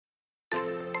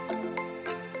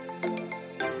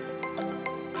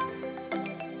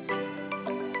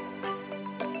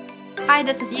Hi,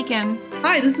 this is Ekim.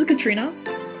 Hi, this is Katrina,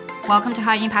 Welcome to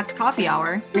High Impact Coffee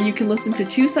Hour. where you can listen to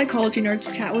two psychology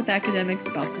nerds chat with academics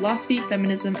about philosophy,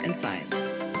 feminism, and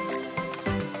science.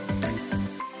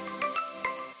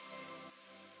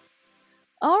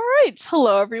 All right.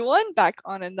 Hello, everyone. Back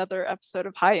on another episode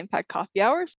of High Impact Coffee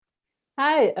Hours.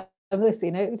 Hi, I'm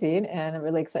Lucina Udine, and I'm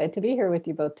really excited to be here with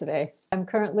you both today. I'm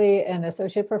currently an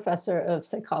associate professor of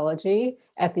psychology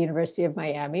at the University of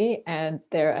Miami, and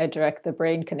there I direct the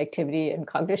Brain Connectivity and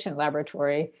Cognition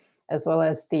Laboratory, as well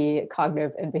as the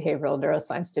Cognitive and Behavioral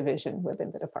Neuroscience Division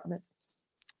within the department.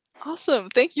 Awesome.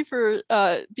 Thank you for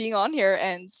being on here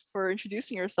and for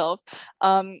introducing yourself.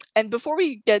 And before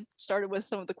we get started with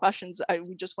some of the questions,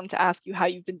 we just wanted to ask you how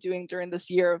you've been doing during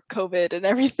this year of COVID and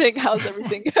everything. How's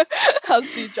everything? How's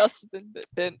the adjustment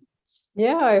been?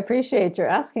 Yeah, I appreciate your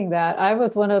asking that. I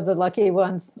was one of the lucky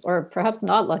ones, or perhaps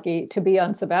not lucky, to be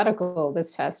on sabbatical this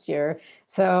past year.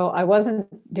 So I wasn't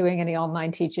doing any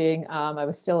online teaching. I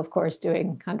was still, of course,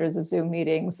 doing hundreds of Zoom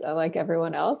meetings like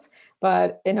everyone else.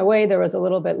 But in a way, there was a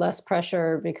little bit less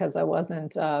pressure because I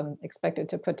wasn't expected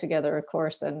to put together a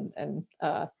course. And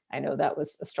I know that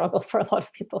was a struggle for a lot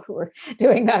of people who were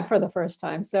doing that for the first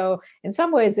time. So in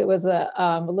some ways, it was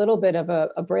a little bit of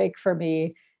a break for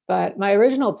me. But my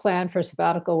original plan for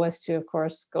sabbatical was to, of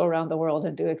course, go around the world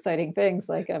and do exciting things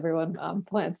like everyone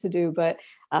plans to do. But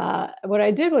what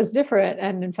I did was different.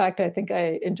 And in fact, I think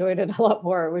I enjoyed it a lot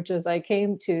more, which is I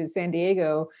came to San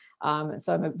Diego.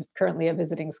 So I'm currently a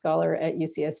visiting scholar at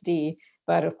UCSD.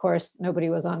 But of course, nobody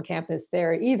was on campus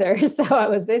there either. So I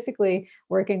was basically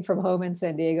working from home in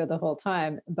San Diego the whole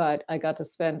time. But I got to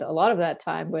spend a lot of that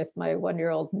time with my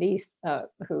one-year-old niece,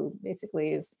 who basically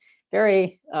is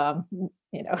very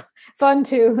fun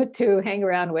to hang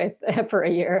around with for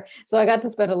a year. So I got to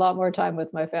spend a lot more time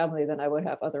with my family than I would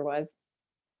have otherwise.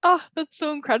 Oh, that's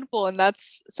so incredible. And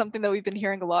that's something that we've been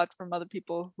hearing a lot from other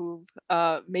people who've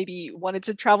maybe wanted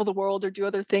to travel the world or do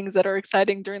other things that are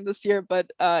exciting during this year, but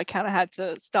kind of had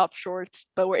to stop short.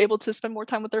 But were able to spend more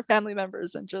time with their family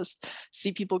members and just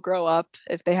see people grow up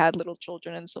if they had little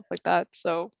children and stuff like that.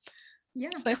 So Yeah,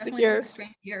 it's nice to definitely hear. been a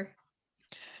strange year.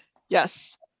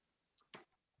 Yes.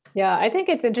 Yeah, I think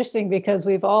it's interesting because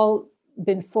we've all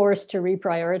been forced to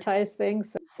reprioritize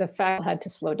things. The fact had to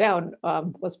slow down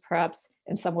was perhaps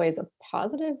in some ways a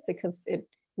positive because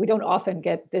we don't often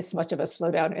get this much of a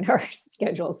slowdown in our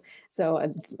schedules. So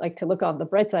I'd like to look on the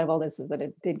bright side of all this is that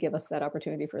it did give us that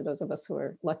opportunity for those of us who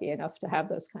are lucky enough to have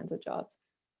those kinds of jobs.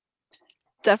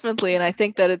 Definitely. And I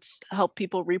think that it's helped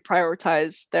people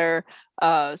reprioritize their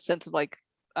sense of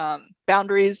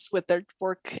boundaries with their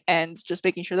work and just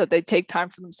making sure that they take time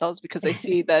for themselves because they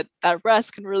see that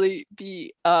rest can really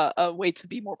be a way to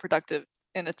be more productive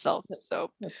in itself. So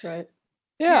that's right.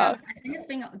 Yeah. I think it's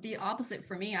been the opposite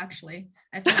for me, actually.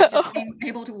 I think just being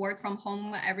able to work from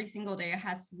home every single day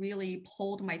has really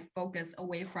pulled my focus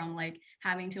away from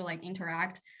having to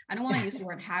interact. I don't want to use the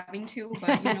word having to,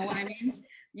 but you know what I mean?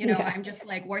 I'm just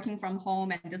working from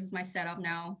home and this is my setup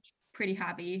now. Pretty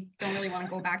happy. Don't really want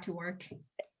to go back to work.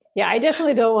 Yeah, I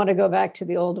definitely don't want to go back to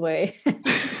the old way.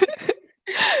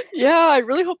 Yeah, I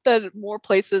really hope that more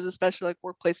places, especially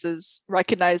workplaces,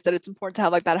 recognize that it's important to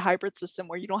have that hybrid system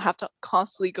where you don't have to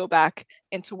constantly go back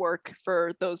into work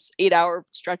for those 8-hour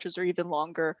stretches or even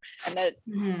longer, and that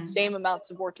same amounts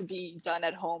of work can be done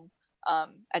at home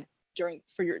during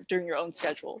your own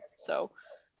schedule. So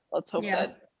let's hope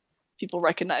that people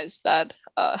recognize that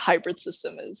hybrid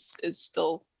system is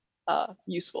still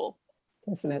useful.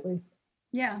 Definitely.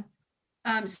 Yeah.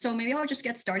 So maybe I'll just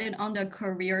get started on the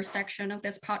career section of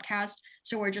this podcast.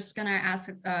 So we're just gonna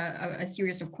ask a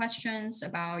series of questions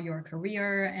about your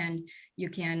career, and you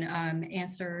can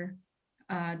answer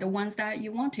the ones that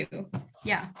you want to.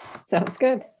 Yeah. Sounds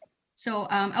good. So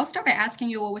I'll start by asking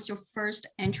you, what was your first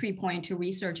entry point to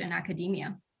research and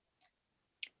academia?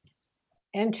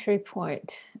 Entry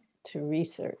point to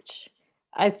research.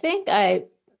 I think I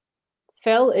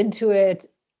fell into it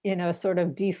in a sort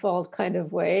of default kind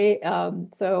of way.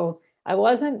 So I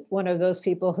wasn't one of those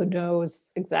people who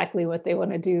knows exactly what they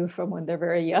want to do from when they're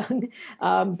very young.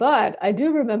 But I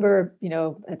do remember,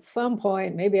 at some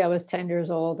point, maybe I was 10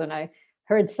 years old and I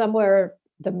heard somewhere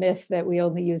the myth that we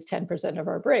only use 10% of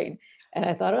our brain. And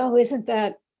I thought, oh, isn't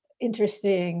that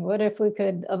interesting? What if we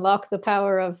could unlock the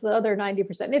power of the other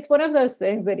 90%? And it's one of those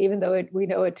things that even though we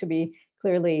know it to be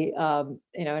clearly,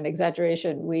 an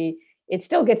exaggeration, it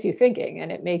still gets you thinking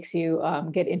and it makes you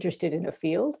get interested in a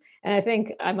field. And I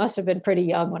think I must have been pretty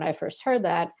young when I first heard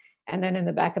that. And then in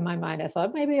the back of my mind, I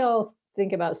thought, maybe I'll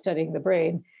think about studying the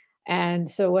brain. And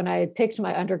so when I picked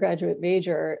my undergraduate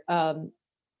major,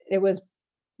 it was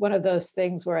one of those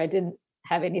things where I didn't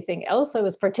have anything else I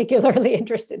was particularly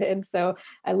interested in. So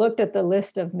I looked at the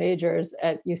list of majors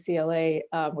at UCLA,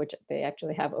 which they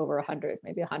actually have over 100,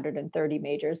 maybe 130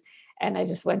 majors. And I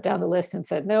just went down the list and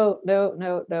said, no, no,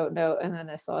 no, no, no. And then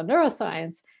I saw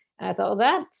neuroscience. And I thought, well,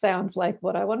 that sounds like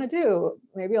what I want to do.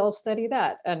 Maybe I'll study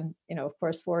that. And, of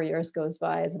course, 4 years goes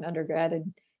by as an undergrad,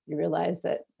 and you realize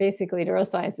that basically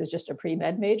neuroscience is just a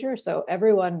pre-med major. So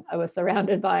everyone I was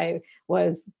surrounded by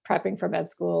was prepping for med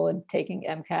school and taking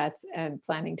MCATs and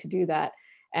planning to do that.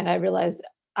 And I realized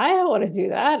I don't want to do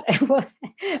that.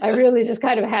 I really just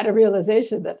kind of had a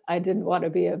realization that I didn't want to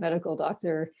be a medical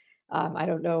doctor. I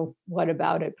don't know what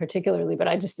about it particularly, but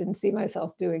I just didn't see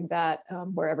myself doing that,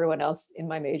 where everyone else in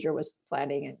my major was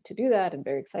planning to do that and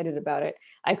very excited about it.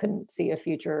 I couldn't see a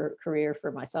future career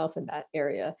for myself in that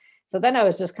area. So then I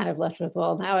was just kind of left with,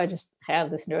 well, now I just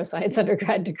have this neuroscience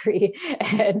undergrad degree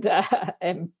and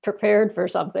am prepared for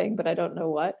something, but I don't know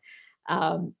what.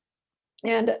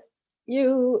 And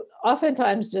you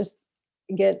oftentimes just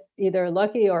get either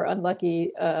lucky or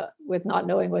unlucky with not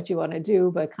knowing what you want to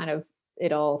do, but kind of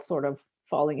it all sort of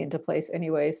falling into place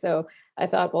anyway. So I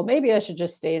thought, well, maybe I should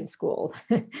just stay in school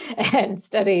and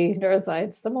study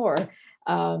neuroscience some more.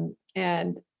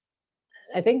 And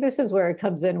I think this is where it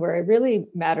comes in, where it really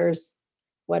matters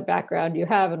what background you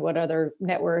have and what other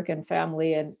network and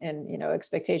family and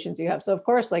expectations you have. So of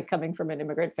course, like coming from an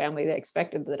immigrant family, they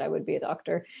expected that I would be a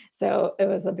doctor. So it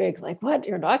was a big like, what,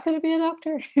 you're not going to be a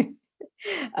doctor?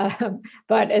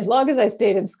 But as long as I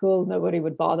stayed in school, nobody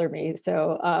would bother me.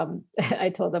 So I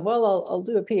told them, well, I'll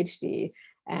do a PhD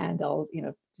and I'll,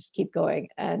 just keep going.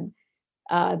 And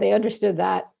they understood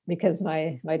that because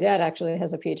my dad actually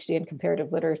has a PhD in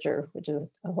comparative literature, which is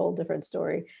a whole different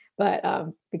story. But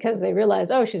because they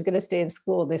realized, oh, she's going to stay in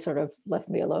school, they sort of left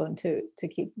me alone to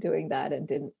keep doing that and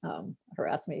didn't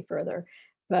harass me further.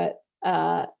 But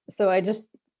so I just,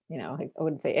 I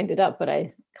wouldn't say ended up, but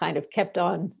I kind of kept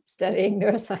on studying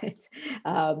neuroscience.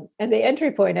 And the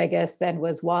entry point, I guess, then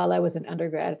was while I was an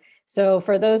undergrad. So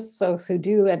for those folks who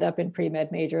do end up in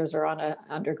pre-med majors or on an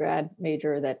undergrad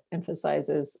major that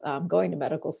emphasizes going to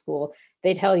medical school,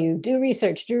 they tell you, do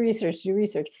research, do research, do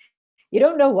research. You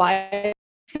don't know why,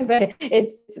 but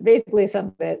it's basically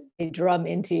something that they drum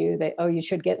into you that, oh, you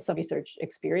should get some research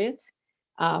experience.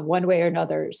 One way or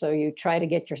another. So you try to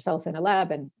get yourself in a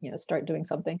lab and start doing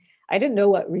something. I didn't know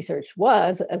what research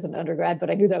was as an undergrad, but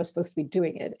I knew that I was supposed to be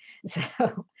doing it.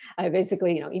 So I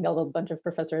basically emailed a bunch of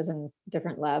professors in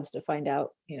different labs to find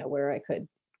out where I could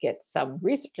get some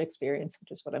research experience,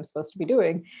 which is what I'm supposed to be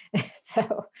doing.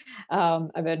 So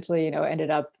eventually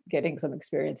ended up getting some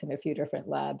experience in a few different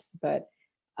labs. But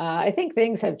I think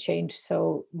things have changed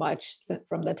so much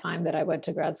from the time that I went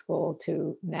to grad school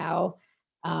to now.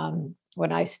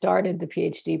 When I started the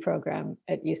PhD program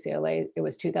at UCLA, it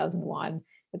was 2001.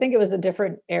 I think it was a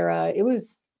different era. It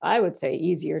was, I would say,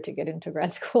 easier to get into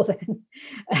grad school then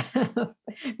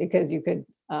because you could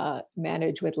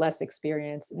manage with less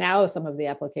experience. Now, some of the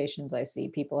applications I see,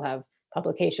 people have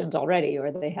publications already,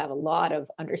 or they have a lot of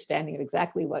understanding of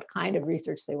exactly what kind of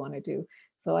research they want to do.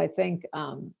 So I think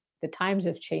the times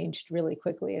have changed really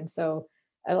quickly. And so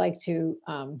I like to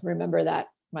remember that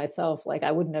myself, like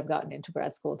I wouldn't have gotten into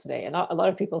grad school today. And a lot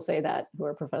of people say that who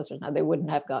are professors now, they wouldn't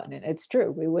have gotten in. It's true.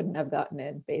 We wouldn't have gotten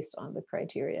in based on the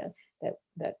criteria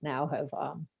that now have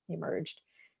emerged.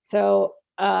 So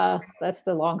that's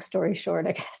the long story short,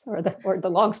 I guess, or the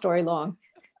long story long.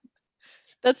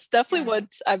 That's definitely what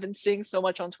I've been seeing so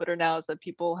much on Twitter now, is that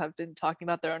people have been talking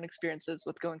about their own experiences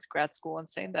with going to grad school and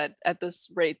saying that at this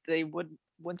rate, they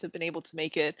wouldn't have been able to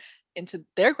make it into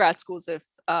their grad schools if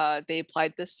they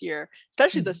applied this year,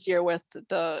 especially this year with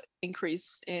the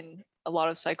increase in a lot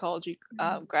of psychology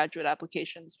graduate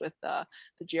applications with the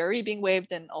GRE being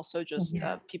waived, and also just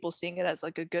people seeing it as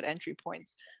like a good entry point.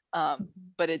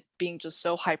 But it being just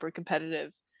so hyper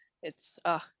competitive, it's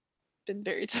been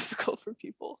very difficult for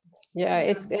people. Yeah,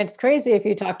 it's crazy if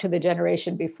you talk to the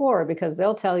generation before, because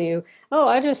they'll tell you, oh,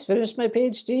 I just finished my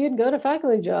PhD and got a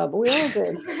faculty job. We all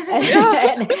did.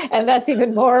 And that's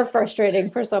even more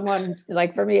frustrating for someone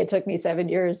like, for me, it took me 7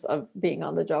 years of being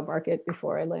on the job market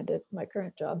before I landed my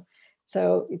current job.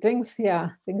 So things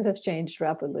have changed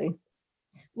rapidly.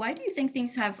 Why do you think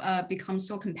things have become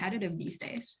so competitive these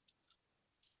days?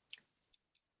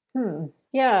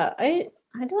 Yeah,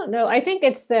 I don't know. I think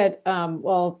it's that,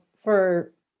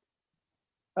 for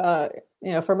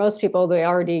most people, they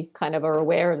already kind of are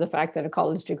aware of the fact that a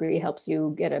college degree helps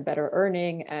you get a better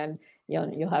earning, and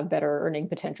you'll have better earning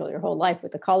potential your whole life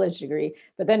with a college degree.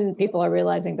 But then people are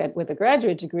realizing that with a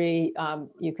graduate degree,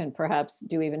 you can perhaps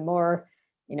do even more,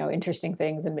 interesting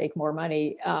things and make more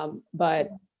money. But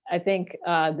I think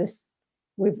this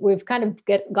we've kind of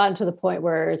gotten to the point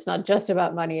where it's not just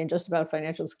about money and just about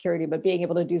financial security, but being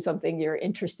able to do something you're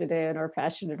interested in or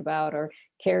passionate about or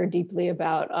care deeply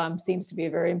about seems to be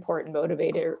a very important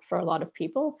motivator for a lot of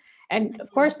people. And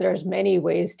of course, there's many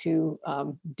ways to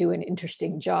do an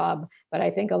interesting job, but I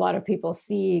think a lot of people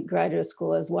see graduate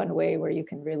school as one way where you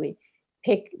can really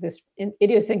pick this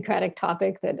idiosyncratic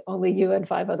topic that only you and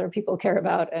 5 other people care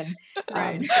about, and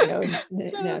Right.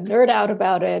 nerd out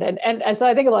about it. And so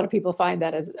I think a lot of people find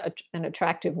that as an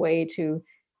attractive way to,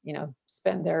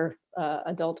 spend their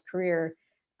adult career,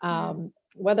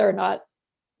 whether or not.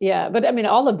 Yeah, but I mean,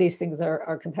 all of these things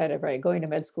are competitive, right? Going to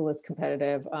med school is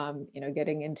competitive.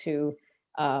 Getting into,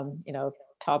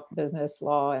 top business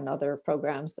law and other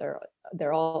programs,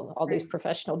 they're all these Right.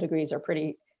 professional degrees are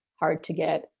pretty hard to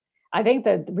get. I think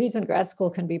that the reason grad school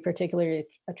can be particularly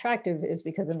attractive is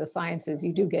because in the sciences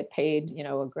you do get paid,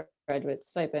 a graduate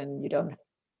stipend.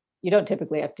 You don't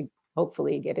typically have to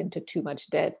hopefully get into too much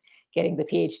debt getting the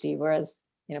PhD. Whereas,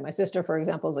 my sister, for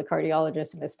example, is a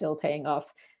cardiologist and is still paying off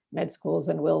med schools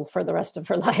and will for the rest of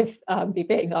her life be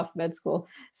paying off med school.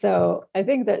 So I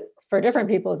think that for different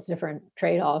people, it's different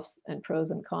trade-offs and pros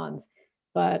and cons.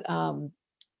 But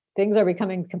things are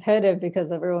becoming competitive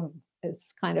because everyone is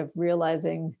kind of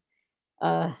realizing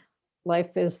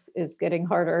life is getting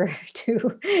harder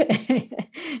to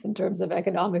in terms of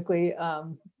economically,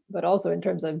 but also in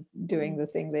terms of doing the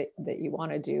thing that you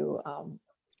want to do.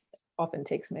 Often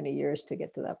takes many years to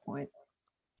get to that point.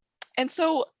 And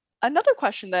so another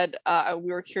question that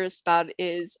we were curious about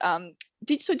is,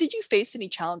 did you face any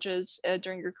challenges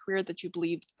during your career that you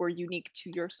believed were unique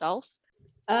to yourself?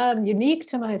 Unique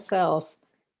to myself.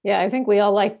 Yeah, I think we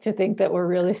all like to think that we're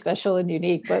really special and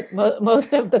unique, but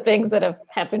most of the things that have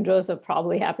happened to us have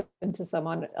probably happened to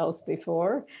someone else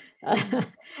before.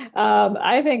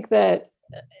 I think that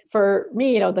for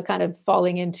me, the kind of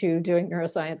falling into doing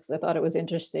neuroscience because I thought it was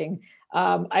interesting.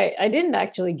 I didn't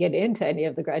actually get into any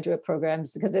of the graduate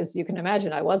programs because, as you can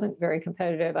imagine, I wasn't very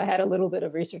competitive. I had a little bit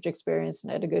of research experience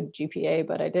and I had a good GPA,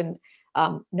 but I didn't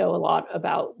know a lot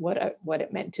about what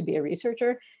it meant to be a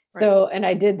researcher. Right. So, and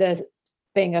I did the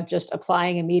thing of just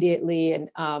applying immediately, and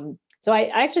so I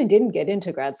actually didn't get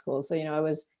into grad school. So, I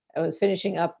was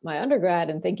finishing up my undergrad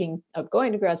and thinking of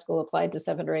going to grad school, applied to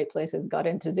 7 or 8 places, got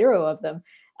into 0 of them.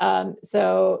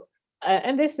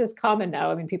 And this is common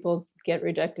now. I mean, people get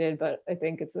rejected, but I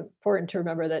think it's important to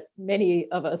remember that many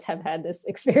of us have had this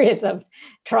experience of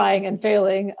trying and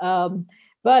failing.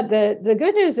 But the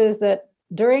good news is that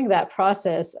during that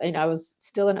process, I was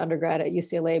still an undergrad at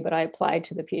UCLA, but I applied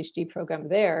to the PhD program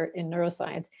there in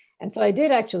neuroscience. And so I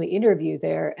did actually interview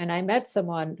there, and I met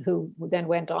someone who then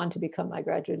went on to become my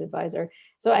graduate advisor.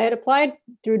 So I had applied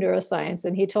through neuroscience,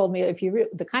 and he told me, if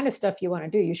the kind of stuff you want to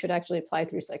do, you should actually apply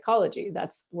through psychology.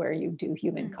 That's where you do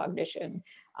human cognition.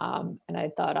 And I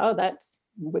thought, oh, that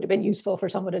would have been useful for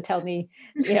someone to tell me,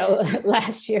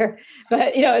 last year.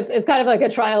 But it's kind of like a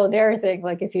trial and error thing.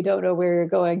 Like if you don't know where you're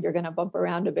going, you're going to bump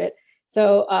around a bit.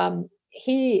 So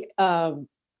he kind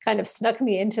of snuck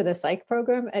me into the psych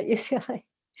program at UCLA.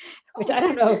 Which I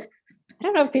don't know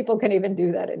if people can even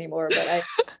do that anymore, but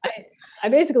I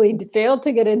basically failed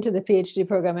to get into the PhD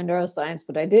program in neuroscience,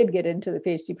 but I did get into the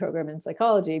PhD program in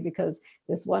psychology because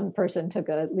this one person took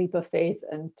a leap of faith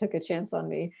and took a chance on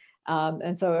me.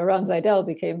 And so Eran Zaidel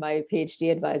became my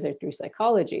PhD advisor through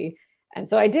psychology. And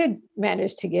so I did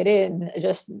manage to get in,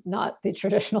 just not the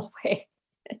traditional way.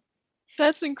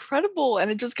 That's incredible.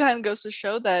 And it just kind of goes to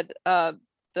show that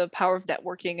the power of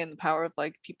networking and the power of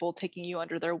like people taking you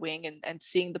under their wing and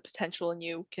seeing the potential in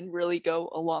you can really go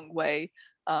a long way,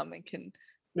 and can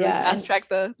really fast track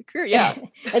the career. Yeah.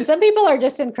 And some people are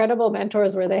just incredible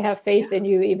mentors where they have faith in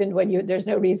you even when there's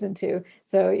no reason to.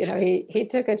 So, he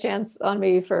took a chance on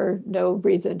me for no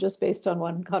reason, just based on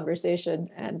one conversation.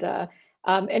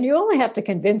 And you only have to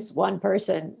convince one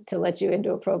person to let you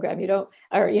into a program. You don't,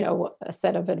 or, a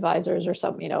set of advisors or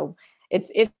something,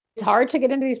 it's hard to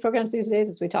get into these programs these days.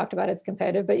 As we talked about, it's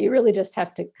competitive, but you really just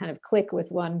have to kind of click with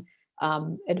one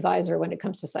advisor when it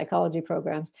comes to psychology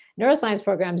programs. Neuroscience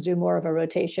programs do more of a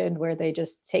rotation where they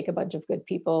just take a bunch of good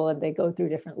people and they go through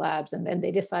different labs and then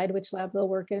they decide which lab they'll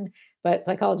work in. But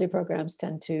psychology programs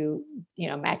tend to,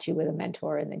 match you with a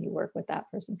mentor and then you work with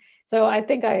that person. So I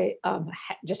think I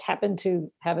just happened to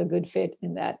have a good fit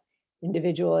in that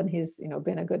individual, and he's,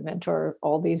 been a good mentor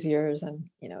all these years and,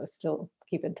 still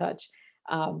keep in touch.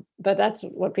 But that's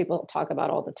what people talk about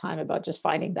all the time, about just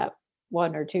finding that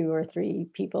 1 or 2 or 3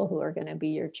 people who are going to be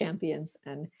your champions.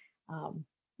 And,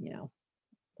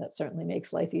 that certainly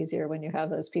makes life easier when you have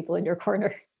those people in your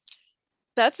corner.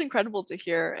 That's incredible to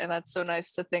hear. And that's so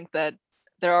nice to think that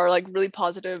there are like really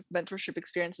positive mentorship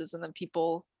experiences, and then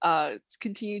people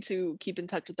continue to keep in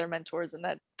touch with their mentors, and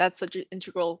that's such an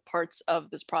integral parts of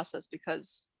this process,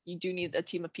 because you do need a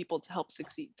team of people to help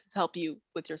succeed, to help you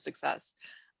with your success,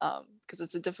 because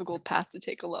it's a difficult path to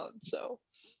take alone. So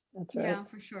That's right. Yeah,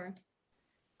 for sure.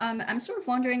 I'm sort of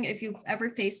wondering if you've ever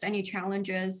faced any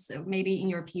challenges, maybe in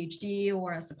your PhD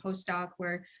or as a postdoc,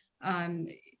 where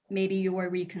maybe you were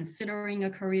reconsidering a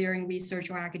career in research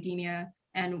or academia,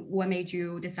 and what made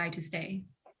you decide to stay?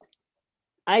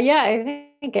 Yeah, I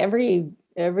think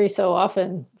every so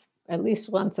often, at least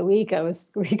once a week, I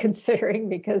was reconsidering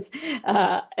because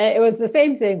it was the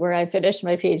same thing where I finished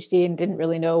my PhD and didn't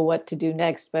really know what to do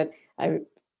next. But I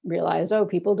realized, oh,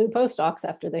 people do postdocs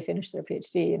after they finish their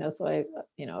PhD, so I,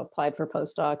 applied for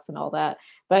postdocs and all that.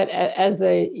 But as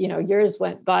the, years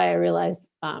went by, I realized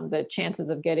the chances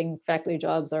of getting faculty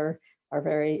jobs are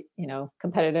very,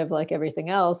 competitive like everything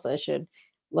else. I should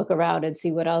look around and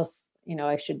see what else,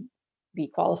 I should be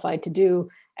qualified to do.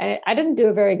 And I didn't do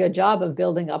a very good job of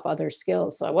building up other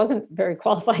skills. So I wasn't very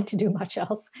qualified to do much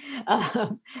else.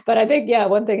 But I think, yeah,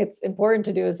 one thing it's important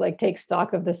to do is like take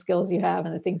stock of the skills you have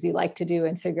and the things you like to do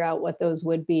and figure out what those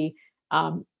would be,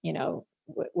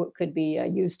 what could be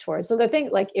used towards. So the thing,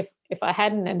 like if I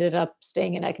hadn't ended up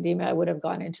staying in academia, I would have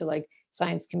gone into like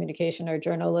science communication or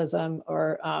journalism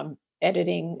or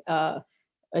editing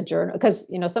a journal, because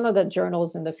some of the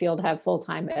journals in the field have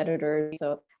full-time editors.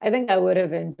 So I think I would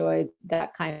have enjoyed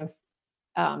that kind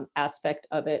of aspect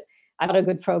of it. I'm not a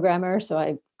good programmer, so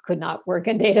I could not work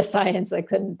in data science. I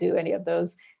couldn't do any of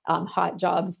those hot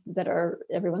jobs that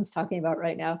everyone's talking about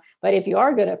right now. But if you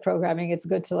are good at programming, it's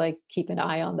good to like keep an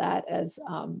eye on that as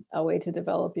a way to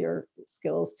develop your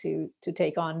skills to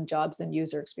take on jobs in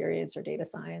user experience or data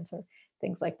science or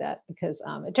things like that, because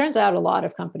it turns out a lot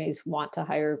of companies want to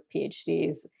hire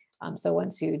PhDs. So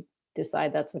once you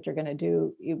decide that's what you're going to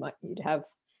do, you'd have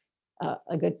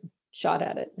a good shot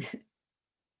at it.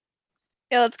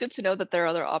 yeah, that's good to know that there are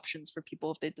other options for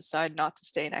people if they decide not to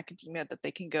stay in academia, that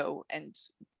they can go and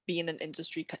be in an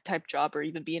industry type job or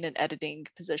even be in an editing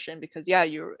position, because yeah,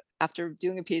 you're, after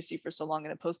doing a PhD for so long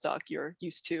in a postdoc, you're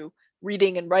used to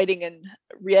reading and writing and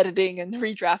re-editing and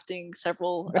redrafting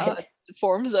several Right.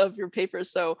 forms of your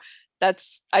papers. So I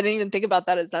didn't even think about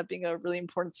that as that being a really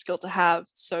important skill to have.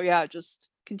 So yeah,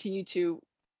 just continue to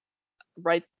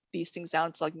write these things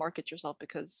down to like market yourself,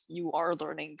 because you are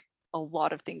learning a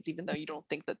lot of things, even though you don't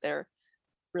think that they're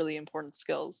really important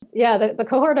skills. Yeah, the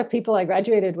cohort of people I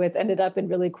graduated with ended up in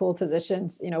really cool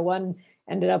positions. One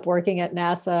ended up working at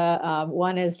NASA.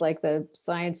 One is like the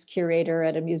science curator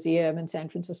at a museum in San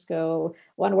Francisco.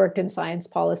 One worked in science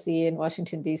policy in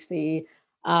Washington, D.C.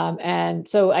 And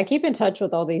so I keep in touch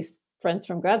with all these friends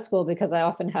from grad school because I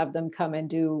often have them come and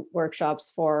do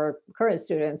workshops for current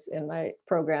students in my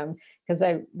program, because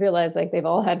I realized like they've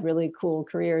all had really cool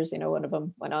careers. One of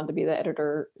them went on to be the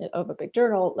editor of a big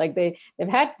journal. Like they've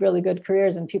had really good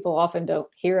careers, and people often don't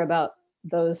hear about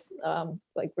those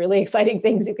like really exciting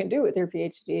things you can do with your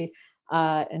PhD.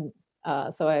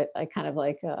 So I kind of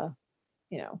like,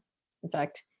 in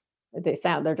fact,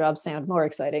 their jobs sound more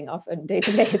exciting often day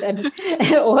to day than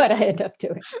what I end up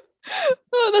doing.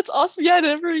 Oh, that's awesome. Yeah, I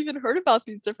never even heard about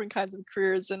these different kinds of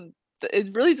careers, and it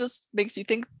really just makes you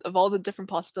think of all the different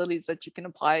possibilities that you can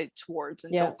apply towards,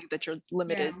 and Yeah. don't think that you're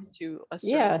limited to a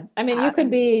certain Yeah, I mean, path.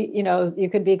 you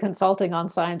could be consulting on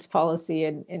science policy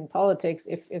in politics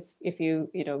if you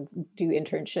do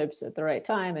internships at the right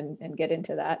time and get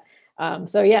into that.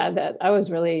 So yeah, that I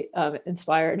was really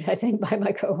inspired, I think, by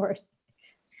my cohort.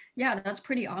 Yeah, that's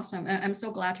pretty awesome. I'm so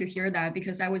glad to hear that,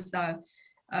 because I was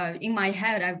in my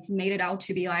head, I've made it out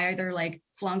to be either like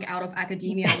flunk out of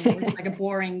academia and work like a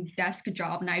boring desk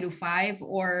job 9 to 5,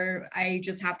 or I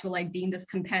just have to like be in this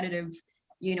competitive,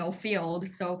 field.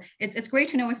 So it's great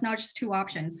to know it's not just two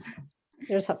options.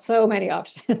 There's so many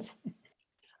options.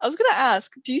 I was going to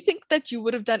ask, do you think that you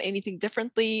would have done anything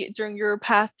differently during your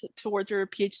path towards your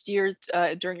PhD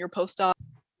or during your postdoc?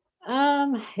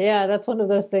 Yeah, that's one of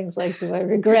those things. Like, do I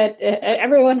regret?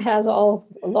 Everyone has a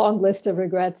long list of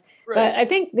regrets, but I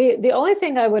think the only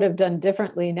thing I would have done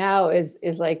differently now is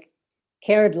like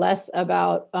cared less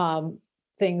about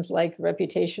things like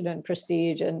reputation and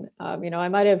prestige, and I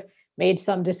might have made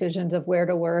some decisions of where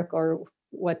to work or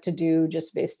what to do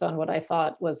just based on what I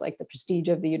thought was like the prestige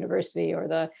of the university or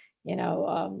the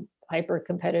hyper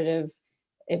competitive.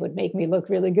 It would make me look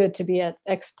really good to be at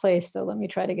X place, so let me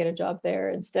try to get a job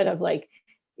there, instead of like,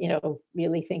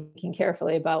 really thinking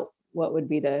carefully about what would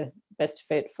be the best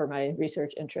fit for my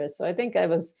research interests. So I think I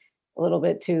was a little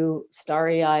bit too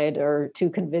starry-eyed or too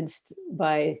convinced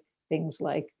by things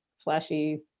like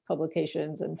flashy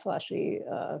publications and flashy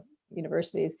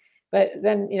universities. But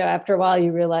then, after a while,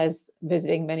 you realize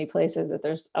visiting many places that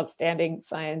there's outstanding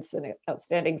science and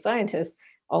outstanding scientists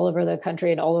all over the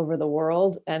country and all over the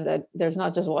world, and that there's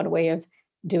not just one way of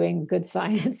doing good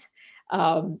science.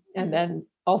 And then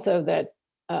also that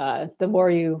the more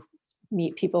you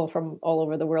meet people from all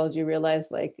over the world, you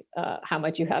realize like how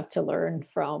much you have to learn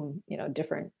from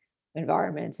different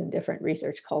environments and different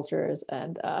research cultures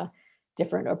and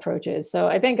different approaches. So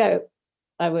I think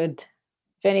I would,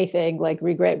 if anything, like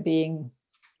regret being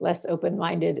less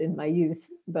open-minded in my youth,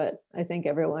 but I think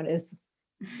everyone is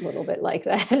a little bit like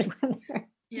that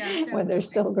when they're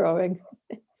still growing.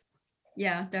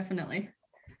 Yeah, definitely.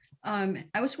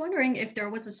 I was wondering if there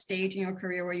was a stage in your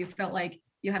career where you felt like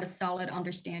you had a solid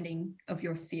understanding of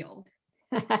your field.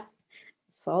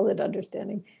 Solid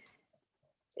understanding.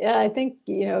 Yeah, I think,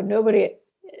 nobody,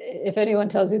 if anyone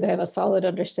tells you they have a solid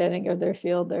understanding of their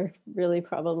field, they're really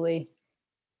probably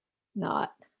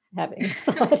not having a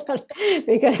solid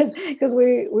because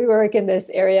we work in this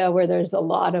area where there's a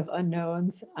lot of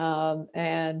unknowns,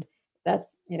 and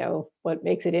that's what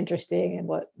makes it interesting and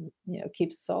what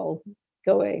keeps us all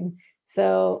going.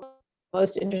 So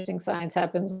most interesting science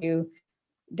happens when you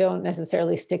don't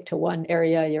necessarily stick to one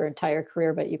area your entire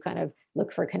career, but you kind of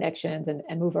look for connections and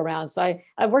move around. So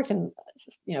I've worked in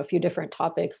a few different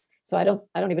topics. So I don't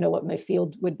even know what my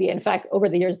field would be. In fact, over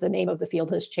the years, the name of the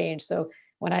field has changed. So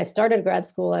when I started grad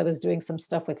school, I was doing some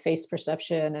stuff with face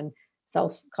perception and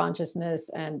self-consciousness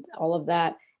and all of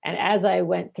that. And as I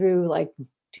went through like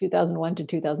 2001 to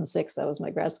 2006, that was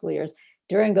my grad school years.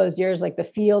 During those years, like the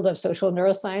field of social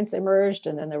neuroscience emerged,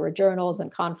 and then there were journals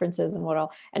and conferences and what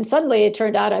all. And suddenly it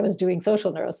turned out I was doing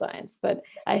social neuroscience, but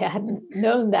I hadn't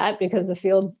known that because the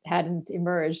field hadn't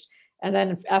emerged. And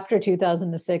then after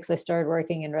 2006, I started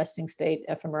working in resting state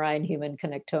fMRI and human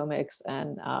connectomics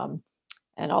and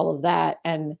all of that.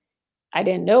 And I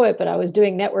didn't know it, but I was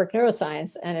doing network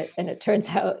neuroscience, and it turns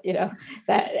out,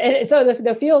 that. And so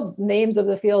the fields, names of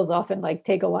the fields often like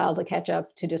take a while to catch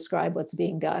up to describe what's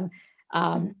being done.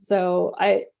 So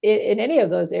in any of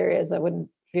those areas, I wouldn't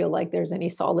feel like there's any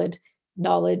solid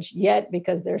knowledge yet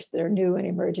because they're new and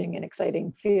emerging and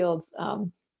exciting fields.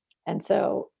 And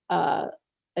so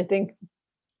I think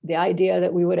the idea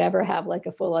that we would ever have like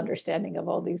a full understanding of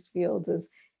all these fields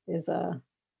is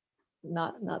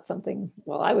not something,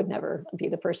 well, I would never be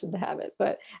the person to have it,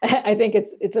 but I think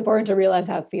it's important to realize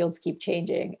how fields keep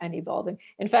changing and evolving.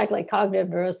 In fact, like cognitive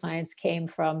neuroscience came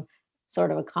from sort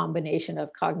of a combination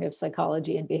of cognitive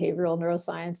psychology and behavioral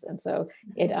neuroscience. And so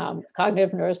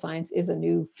cognitive neuroscience is a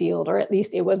new field, or at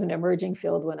least it was an emerging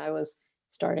field when I was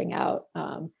starting out.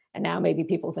 And now maybe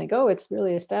people think, oh, it's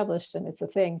really established and it's a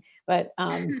thing, but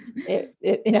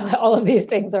all of these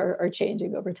things are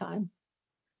changing over time.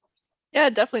 Yeah,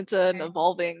 definitely it's an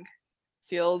evolving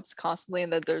fields constantly,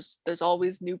 and that there's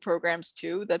always new programs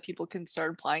too that people can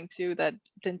start applying to that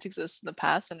didn't exist in the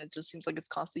past, and it just seems like it's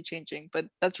constantly changing. But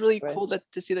that's really cool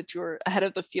to see that you're ahead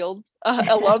of the field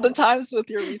a lot of the times with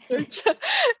your research.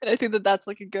 And I think that that's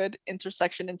like a good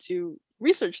intersection into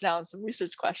research now and some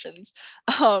research questions.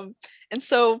 And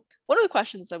so one of the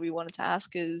questions that we wanted to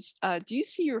ask is, do you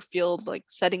see your field like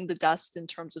setting the dust in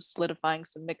terms of solidifying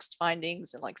some mixed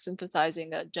findings and like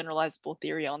synthesizing a generalizable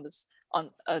theory on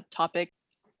a topic?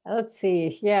 Let's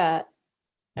see. Yeah.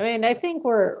 I mean, I think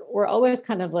we're always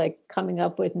kind of like coming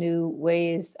up with new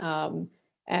ways.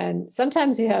 And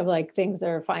sometimes you have like things that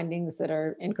are findings that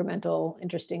are incremental,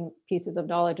 interesting pieces of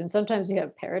knowledge. And sometimes you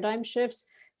have paradigm shifts.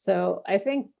 So I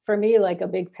think for me, like a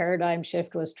big paradigm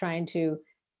shift was trying to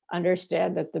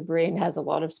understand that the brain has a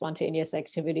lot of spontaneous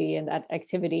activity, and that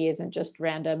activity isn't just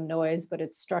random noise, but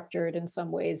it's structured in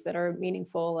some ways that are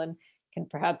meaningful and can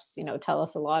perhaps tell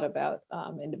us a lot about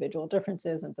individual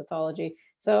differences in pathology.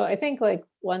 So I think like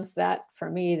once that, for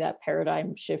me, that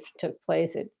paradigm shift took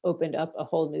place, it opened up a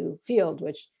whole new field,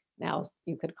 which now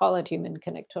you could call it human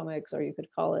connectomics, or you could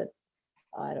call it,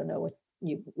 I don't know what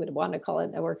you would want to call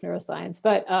it, network neuroscience.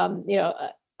 But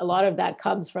a lot of that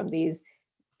comes from these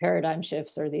paradigm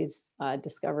shifts or these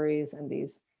discoveries and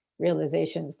these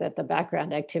realizations that the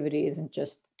background activity isn't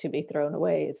just to be thrown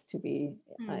away, it's to be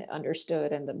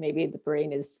understood, and that maybe the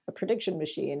brain is a prediction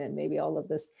machine, and maybe all of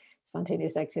this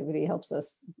spontaneous activity helps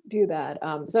us do that.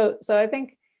 So I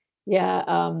think,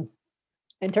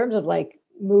 in terms of like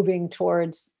moving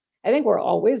towards, I think we're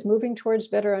always moving towards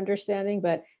better understanding,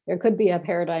 but there could be a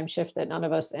paradigm shift that none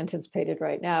of us anticipated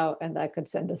right now, and that could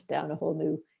send us down a whole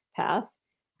new path.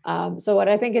 So what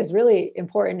I think is really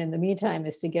important in the meantime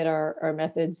is to get our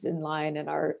methods in line and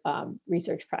our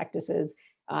research practices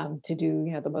to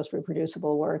do the most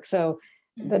reproducible work. So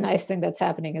the nice thing that's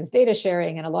happening is data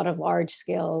sharing and a lot of large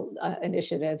scale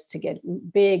initiatives to get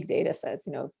big data sets,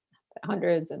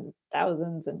 hundreds and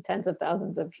thousands and tens of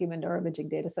thousands of human neuroimaging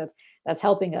data sets. That's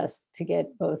helping us to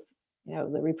get both, the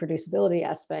reproducibility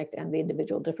aspect and the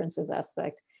individual differences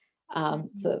aspect.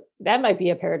 So that might be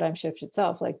a paradigm shift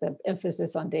itself, like the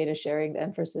emphasis on data sharing, the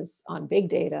emphasis on big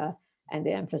data, and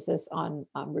the emphasis on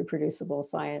reproducible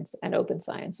science and open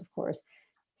science, of course.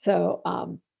 So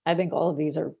I think all of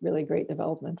these are really great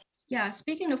developments. Yeah,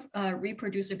 speaking of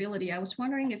reproducibility, I was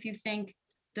wondering if you think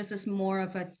this is more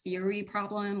of a theory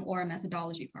problem or a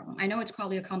methodology problem. I know it's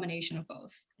probably a combination of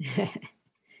both.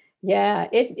 Yeah,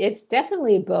 it's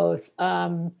definitely both.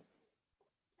 For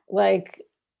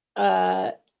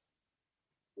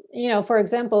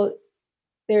example,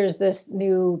 there's this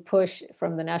new push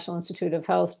from the National Institute of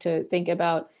Health to think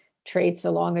about traits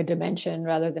along a dimension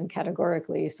rather than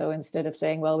categorically. So instead of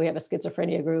saying, well, we have a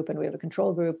schizophrenia group and we have a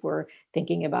control group, we're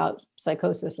thinking about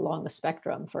psychosis along the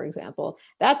spectrum, for example.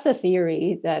 That's a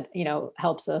theory that,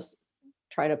 helps us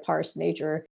try to parse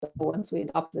nature. So once we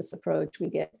adopt this approach, we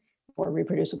get more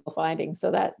reproducible findings.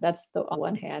 So that's the on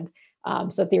one hand.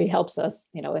 So theory helps us,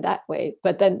 in that way.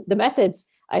 But then the methods,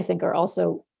 I think, are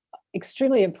also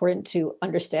extremely important to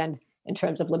understand in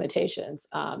terms of limitations.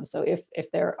 So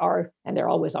if there are, and there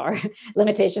always are,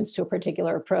 limitations to a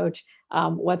particular approach,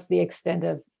 what's the extent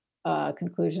of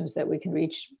conclusions that we can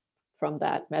reach from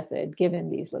that method given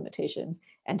these limitations,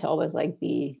 and to always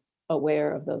be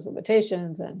aware of those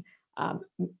limitations. And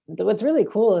what's really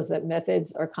cool is that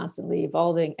methods are constantly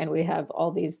evolving, and we have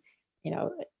all these,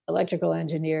 electrical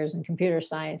engineers and computer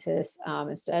scientists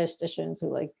and statisticians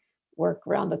who work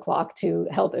around the clock to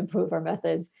help improve our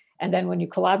methods. And then when you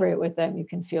collaborate with them, you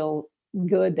can feel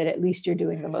good that at least you're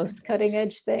doing the most cutting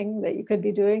edge thing that you could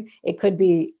be doing. It could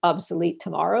be obsolete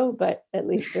tomorrow, but at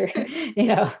least you're,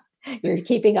 you're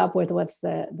keeping up with what's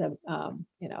the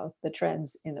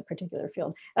trends in the particular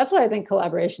field. That's why I think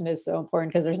collaboration is so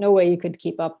important, because there's no way you could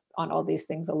keep up on all these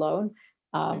things alone.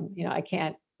 I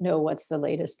can't know what's the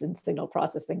latest in signal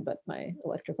processing, but my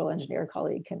electrical engineer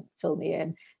colleague can fill me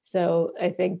in. So I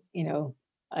think,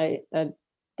 I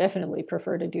definitely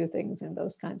prefer to do things in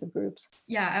those kinds of groups.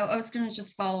 Yeah, I was going to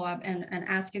just follow up and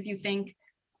ask if you think,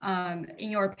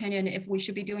 in your opinion, if we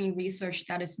should be doing research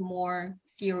that is more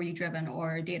theory driven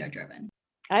or data driven.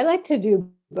 I like to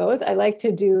do both. I like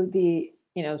to do the,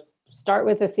 start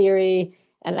with a theory.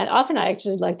 And then often I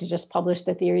actually like to just publish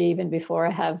the theory even before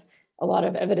I have a lot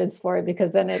of evidence for it,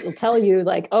 because then it will tell you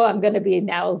oh, I'm going to be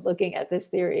now looking at this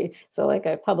theory. So I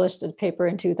published a paper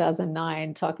in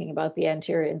 2009 talking about the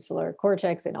anterior insular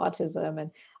cortex in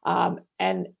autism.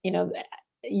 And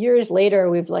years later,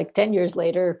 we've 10 years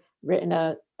later written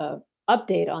a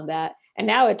update on that. And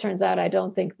now it turns out I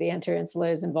don't think the anterior insula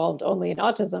is involved only in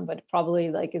autism, but probably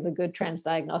is a good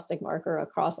transdiagnostic marker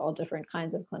across all different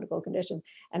kinds of clinical conditions.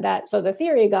 And so the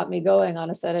theory got me going on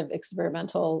a set of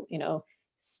experimental,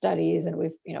 studies, and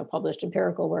we've published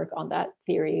empirical work on that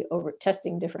theory over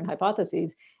testing different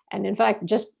hypotheses. And in fact,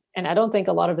 and I don't think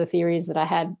a lot of the theories that I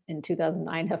had in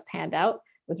 2009 have panned out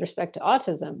with respect to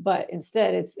autism, but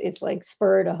instead it's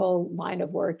spurred a whole line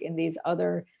of work in these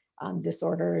other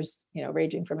disorders,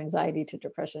 ranging from anxiety to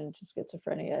depression to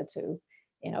schizophrenia to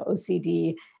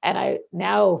OCD. And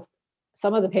now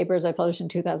some of the papers I published in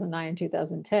 2009 and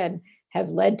 2010 have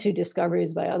led to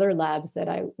discoveries by other labs that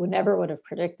I would have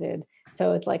predicted.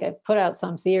 So it's I put out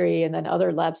some theory, and then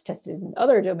other labs tested in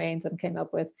other domains and came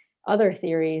up with other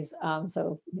theories.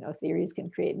 So theories can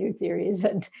create new theories,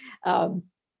 and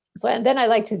then I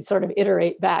like to sort of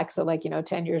iterate back. So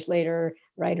 10 years later,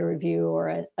 write a review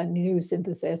or a new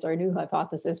synthesis or a new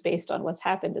hypothesis based on what's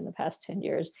happened in the past 10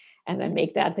 years, and then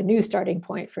make that the new starting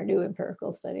point for new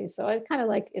empirical studies. So I kind of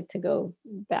like it to go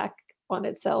back on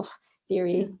itself,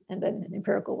 theory and then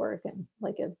empirical work, and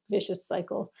a vicious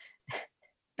cycle.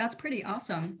 That's pretty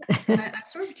awesome. I'm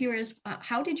sort of curious,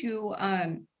 how did your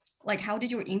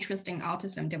interest in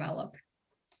autism develop?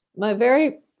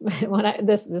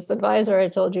 This advisor I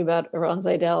told you about, Ron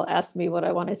Zeidel, asked me what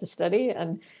I wanted to study,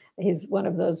 and he's one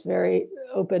of those very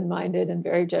open-minded and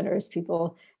very generous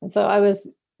people. And so I was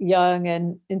young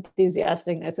and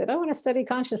enthusiastic, and I said, I want to study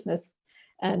consciousness.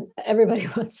 And everybody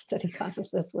wants to study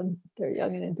consciousness when they're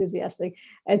young and enthusiastic.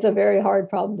 It's a very hard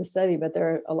problem to study, but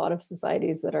there are a lot of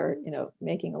societies that are,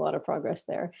 making a lot of progress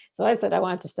there. So I said I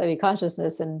wanted to study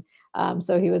consciousness, and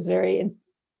so he was very,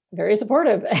 very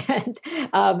supportive. And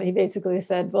he basically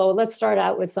said, well, let's start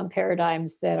out with some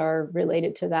paradigms that are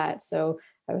related to that. So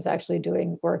I was actually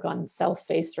doing work on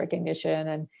self-face recognition,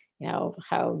 and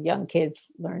how young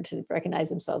kids learn to recognize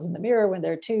themselves in the mirror when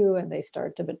they're 2, and they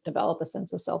start to develop a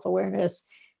sense of self-awareness.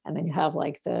 And then you have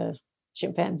the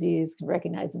chimpanzees can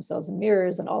recognize themselves in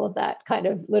mirrors and all of that kind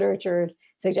of literature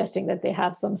suggesting that they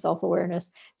have some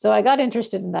self-awareness. So I got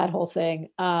interested in that whole thing.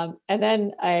 And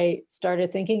then I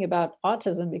started thinking about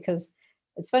autism because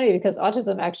it's funny because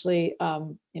autism actually,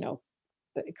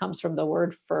 it comes from the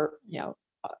word for,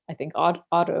 I think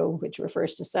auto, which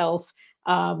refers to self.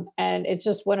 And it's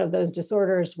just one of those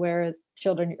disorders where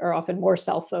children are often more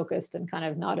self-focused and kind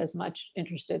of not as much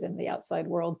interested in the outside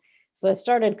world. So I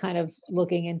started kind of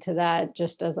looking into that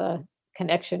just as a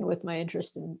connection with my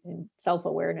interest in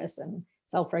self-awareness and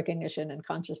self-recognition and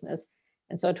consciousness.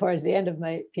 And so towards the end of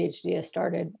my PhD, I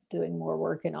started doing more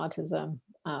work in autism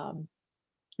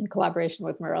in collaboration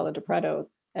with Mirella DiPreto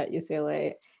at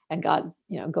UCLA and got,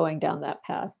 going down that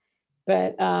path.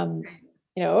 But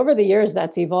over the years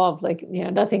that's evolved, like,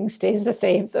 nothing stays the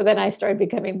same. So then I started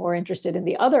becoming more interested in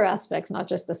the other aspects, not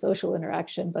just the social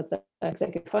interaction, but the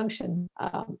executive function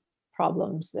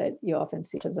problems that you often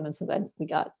see autism. And so then we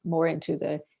got more into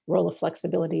the role of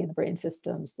flexibility in the brain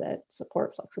systems that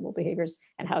support flexible behaviors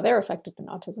and how they're affected in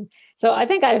autism. So I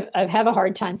think I have a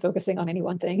hard time focusing on any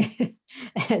one thing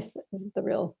as the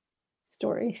real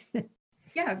story.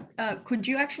 Yeah, could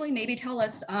you actually maybe tell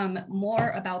us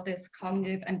more about this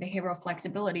cognitive and behavioral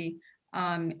flexibility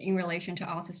in relation to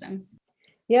autism?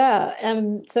 Yeah,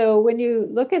 so when you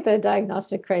look at the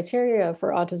diagnostic criteria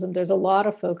for autism, there's a lot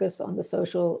of focus on the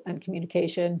social and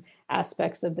communication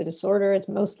aspects of the disorder. It's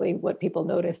mostly what people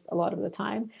notice a lot of the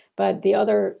time. But the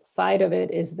other side of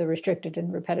it is the restricted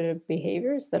and repetitive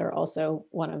behaviors that are also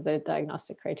one of the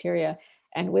diagnostic criteria.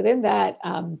 And within that,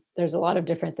 there's a lot of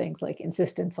different things like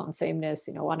insistence on sameness,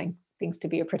 wanting things to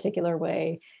be a particular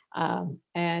way.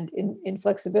 And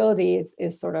inflexibility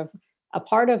is sort of a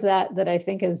part of that I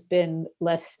think has been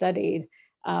less studied.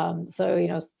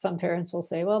 So, some parents will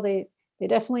say, well, they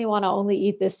definitely want to only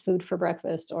eat this food for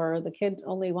breakfast, or the kid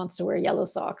only wants to wear yellow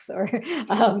socks, or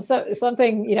so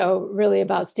something, really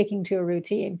about sticking to a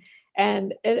routine.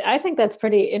 And I think that's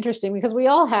pretty interesting because we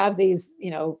all have these,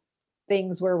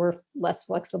 things where we're less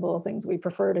flexible, things we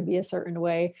prefer to be a certain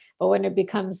way. But when it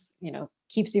becomes,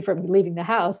 keeps you from leaving the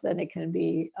house, then it can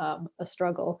be a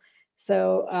struggle.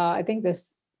 So I think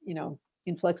this,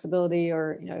 inflexibility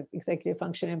or, executive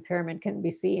function impairment can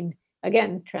be seen,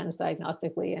 again,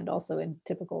 transdiagnostically and also in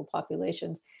typical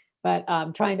populations. But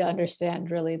trying to understand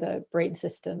really the brain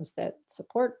systems that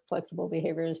support flexible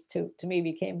behaviors to me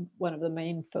became one of the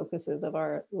main focuses of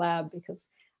our lab, because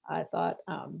I thought,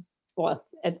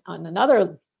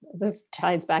 this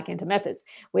ties back into methods.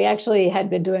 We actually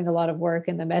had been doing a lot of work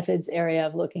in the methods area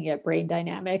of looking at brain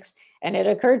dynamics. And it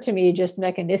occurred to me just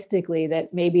mechanistically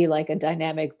that maybe like a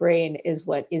dynamic brain is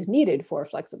what is needed for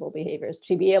flexible behaviors,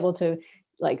 to be able to,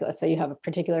 like, let's say you have a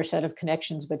particular set of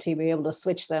connections, but to be able to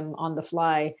switch them on the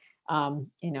fly,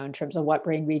 in terms of what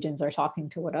brain regions are talking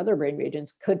to what other brain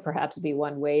regions, could perhaps be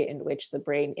one way in which the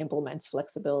brain implements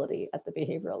flexibility at the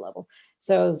behavioral level.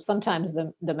 So sometimes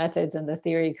the methods and the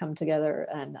theory come together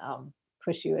and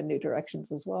push you in new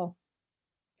directions as well.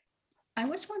 I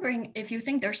was wondering if you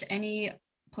think there's any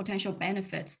potential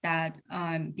benefits that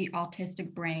the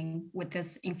autistic brain with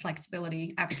this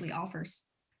inflexibility actually offers.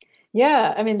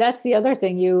 Yeah, I mean, that's the other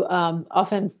thing. You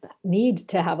often need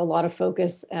to have a lot of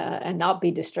focus and not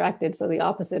be distracted. So the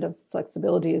opposite of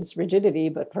flexibility is rigidity,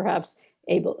 but perhaps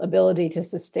ability to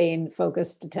sustain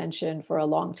focused attention for a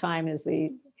long time is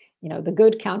the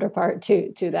good counterpart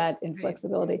to that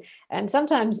inflexibility. And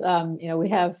sometimes, we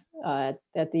have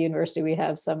at the university, we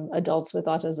have some adults with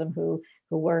autism who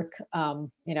work,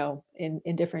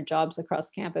 in different jobs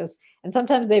across campus. And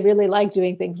sometimes they really like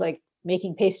doing things like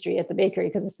making pastry at the bakery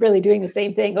because it's really doing the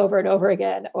same thing over and over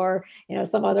again, or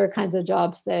some other kinds of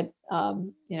jobs that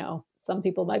some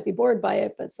people might be bored by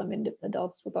it, but some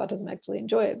adults with autism actually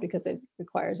enjoy it because it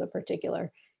requires a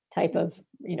particular type of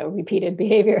repeated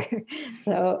behavior.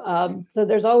 So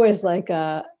there's always like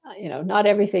not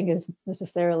everything is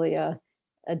necessarily a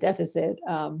deficit.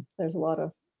 There's a lot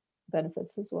of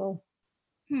benefits as well.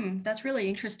 That's really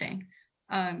interesting.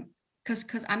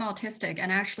 Because I'm autistic,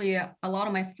 and actually a lot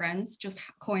of my friends just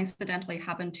coincidentally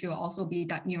happen to also be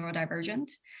that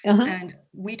neurodivergent. And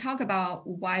we talk about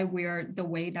why we're the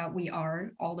way that we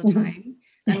are all the time.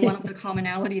 And one of the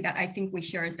commonality that I think we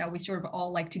share is that we sort of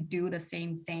all like to do the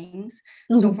same things.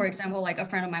 So for example, like a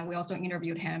friend of mine, we also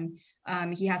interviewed him.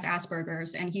 He has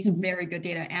Asperger's and he's a very good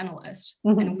data analyst.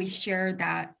 And we share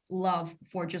that love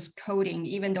for just coding,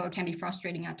 even though it can be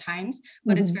frustrating at times,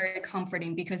 but it's very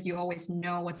comforting because you always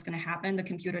know what's going to happen. The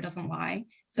computer doesn't lie.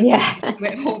 So you can do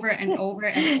it over and over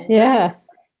and over. Yeah.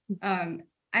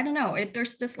 I don't know.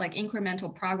 There's this like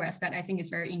incremental progress that I think is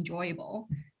very enjoyable.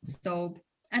 So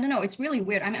I don't know, it's really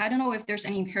weird. I mean, I don't know if there's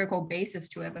any empirical basis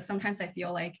to it, but sometimes I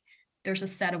feel like there's a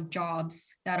set of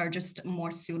jobs that are just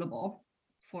more suitable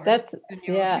for That's, the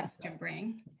yeah. neurodivergent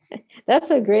brain.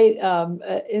 That's a great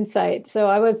insight. So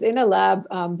I was in a lab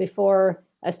before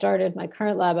I started my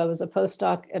current lab. I was a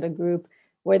postdoc at a group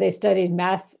where they studied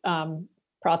math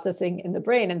processing in the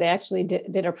brain, and they actually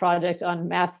did a project on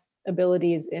math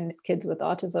abilities in kids with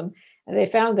autism. And they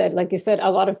found that, like you said, a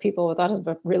lot of people with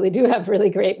autism really do have really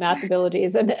great math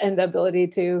abilities and the ability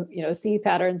to, see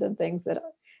patterns and things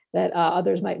that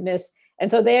others might miss. And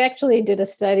so they actually did a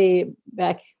study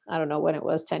back, I don't know when it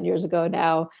was, 10 years ago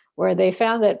now, where they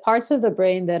found that parts of the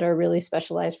brain that are really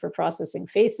specialized for processing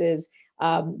faces,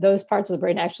 those parts of the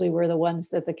brain actually were the ones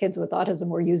that the kids with autism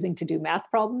were using to do math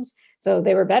problems. So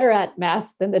they were better at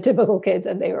math than the typical kids,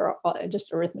 and they were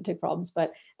just arithmetic problems,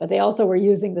 but they also were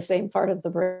using the same part of the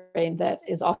brain that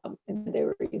is often they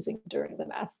were using during the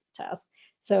math task.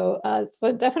 So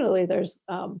definitely there's,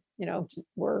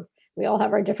 we all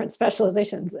have our different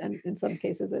specializations, and in some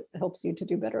cases it helps you to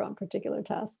do better on particular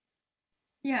tasks.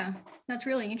 Yeah, that's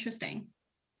really interesting.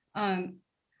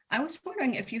 I was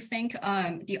wondering if you think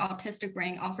the autistic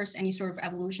brain offers any sort of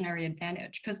evolutionary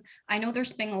advantage, because I know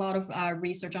there's been a lot of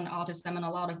research on autism, and a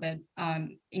lot of it,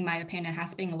 in my opinion,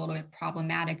 has been a little bit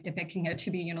problematic, depicting it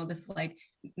to be, this like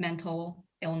mental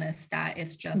illness that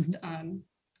is just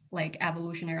like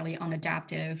evolutionarily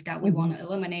unadaptive that we want to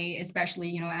eliminate,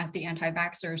 especially, as the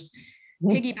anti-vaxxers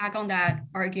piggyback on that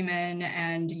argument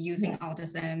and using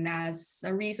autism as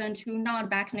a reason to not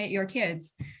vaccinate your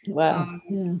kids. Wow.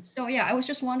 So yeah, I was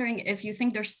just wondering if you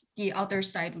think there's the other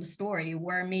side of the story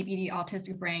where maybe the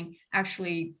autistic brain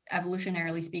actually,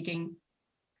 evolutionarily speaking,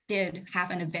 did have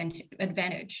an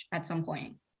advantage at some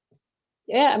point.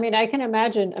 Yeah, I mean, I can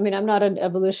imagine, I'm not an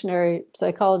evolutionary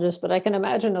psychologist, but I can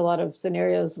imagine a lot of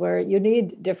scenarios where you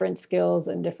need different skills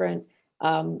and different,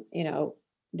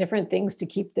 different things to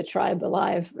keep the tribe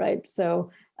alive, right?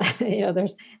 So,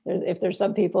 there's if there's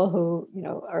some people who,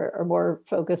 are more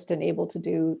focused and able to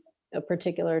do a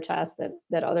particular task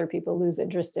that other people lose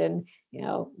interest in,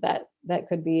 that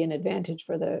could be an advantage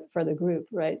for the group,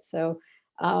 right? So,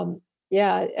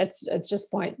 yeah, it's just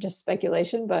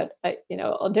speculation, but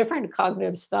different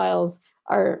cognitive styles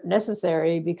are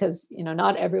necessary because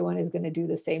not everyone is going to do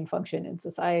the same function in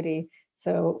society.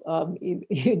 So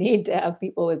you need to have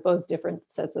people with both different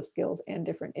sets of skills and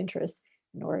different interests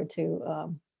in order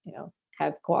to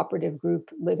have cooperative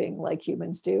group living like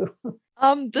humans do.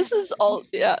 This is all,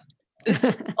 yeah. It's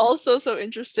also so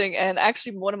interesting, and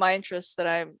actually one of my interests that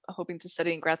I'm hoping to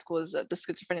study in grad school is the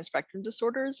schizophrenia spectrum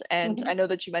disorders, and I know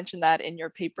that you mentioned that in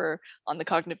your paper on the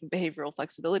cognitive and behavioral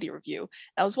flexibility review.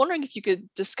 I was wondering if you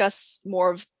could discuss more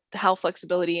of how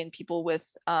flexibility in people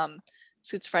with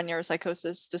schizophrenia or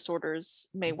psychosis disorders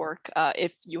may work,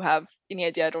 if you have any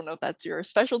idea. I don't know if that's your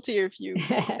specialty or if you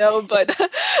know, but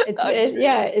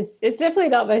it's definitely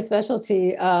not my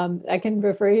specialty. I can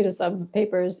refer you to some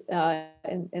papers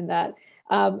in that.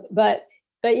 But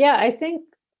yeah, I think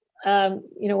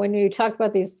when you talk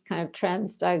about these kind of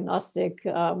transdiagnostic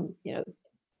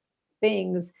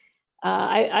things,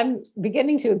 I'm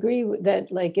beginning to agree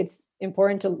that like it's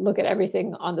important to look at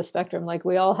everything on the spectrum. Like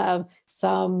we all have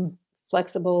some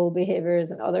flexible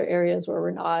behaviors and other areas where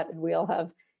we're not, and we all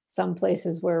have some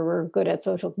places where we're good at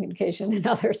social communication and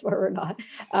others where we're not.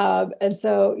 And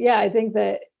so, yeah, I think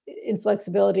that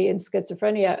inflexibility in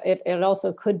schizophrenia, it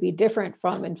also could be different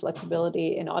from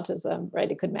inflexibility in autism,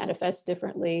 right? It could manifest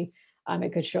differently.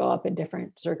 It could show up in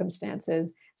different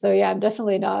circumstances. So yeah, I'm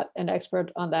definitely not an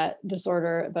expert on that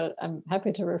disorder, but I'm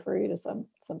happy to refer you to some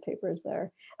papers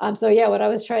there. So yeah, what I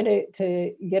was trying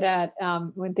to get at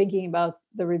when thinking about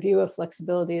the review of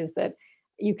flexibility is that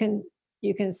you can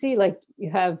see like you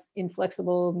have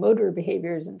inflexible motor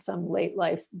behaviors in some late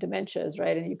life dementias,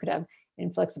 right? And you could have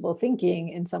inflexible thinking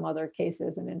in some other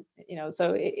cases, and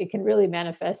so it can really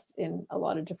manifest in a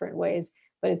lot of different ways.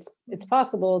 But it's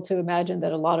possible to imagine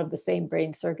that a lot of the same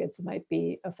brain circuits might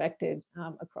be affected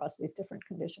across these different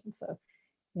conditions. So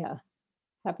yeah,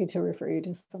 happy to refer you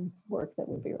to some work that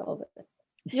would be relevant.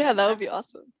 Yeah, that would be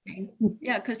awesome.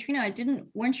 Yeah, Katrina,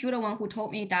 weren't you the one who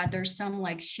told me that there's some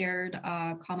like shared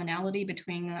commonality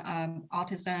between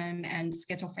autism and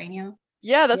schizophrenia?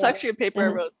 Yeah, that's actually a paper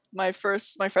I wrote my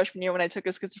freshman year when I took a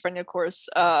schizophrenia course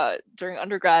during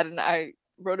undergrad, and I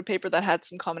wrote a paper that had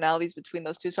some commonalities between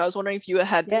those two. So I was wondering if you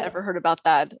had ever heard about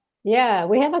that. Yeah,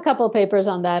 we have a couple of papers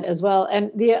on that as well. And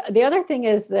the other thing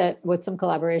is that with some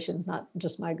collaborations, not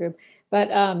just my group, but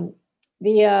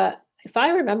if I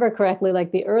remember correctly,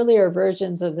 like the earlier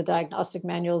versions of the diagnostic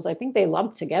manuals, I think they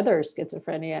lumped together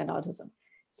schizophrenia and autism.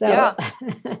 So, Yeah.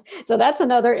 so that's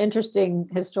another interesting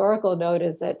historical note,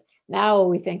 is that now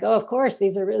we think, oh, of course,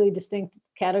 these are really distinct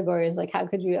categories. Like, how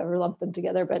could you ever lump them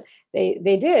together? But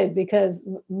they did, because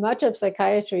much of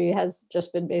psychiatry has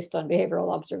just been based on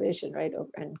behavioral observation, right,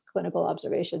 and clinical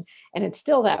observation, and it's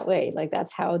still that way. Like,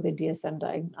 that's how the DSM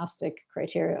diagnostic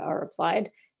criteria are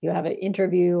applied. You have an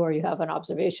interview or you have an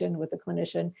observation with a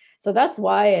clinician. So that's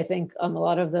why I think a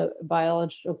lot of the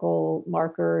biological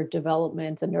marker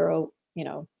development and neuro,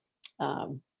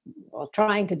 um, well,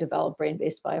 trying to develop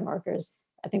brain-based biomarkers,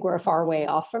 I think we're a far way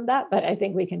off from that, but I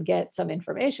think we can get some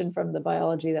information from the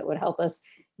biology that would help us,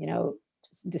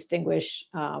 distinguish,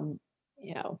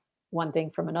 one thing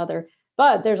from another.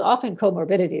 But there's often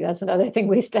comorbidity. That's another thing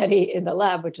we study in the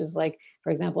lab, which is like,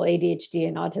 for example, ADHD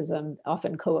and autism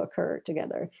often co-occur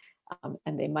together,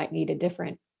 and they might need a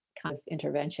different kind of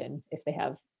intervention if they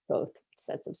have both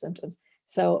sets of symptoms.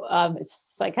 So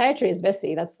psychiatry is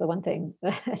messy. That's the one thing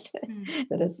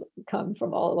that has come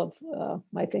from all of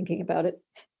my thinking about it.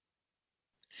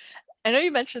 I know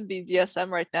you mentioned the DSM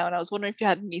right now, and I was wondering if you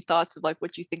had any thoughts of like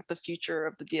what you think the future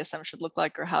of the DSM should look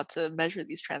like, or how to measure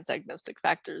these transdiagnostic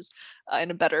factors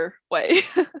in a better way.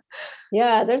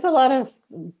 Yeah, there's a lot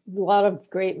of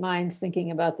great minds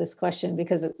thinking about this question,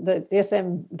 because the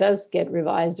DSM does get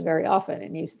revised very often,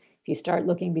 and if you start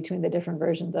looking between the different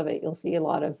versions of it, you'll see a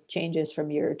lot of changes from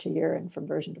year to year and from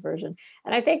version to version.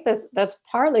 And I think that's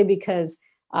partly because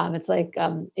it's like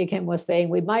Ikem was saying,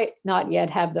 we might not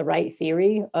yet have the right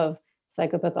theory of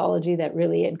psychopathology that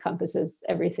really encompasses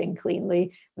everything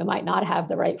cleanly. We might not have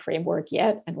the right framework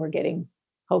yet, and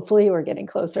hopefully we're getting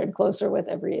closer and closer with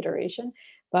every iteration.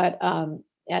 But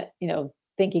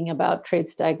thinking about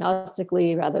traits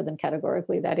diagnostically rather than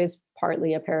categorically, that is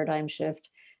partly a paradigm shift.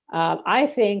 I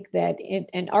think that,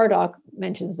 and RDoC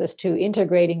mentions this too,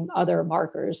 integrating other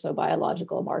markers, so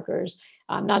biological markers,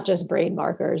 not just brain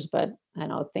markers, but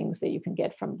things that you can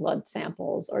get from blood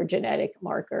samples or genetic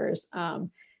markers.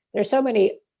 There's so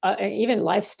many, even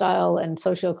lifestyle and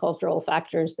sociocultural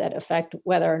factors that affect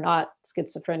whether or not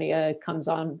schizophrenia comes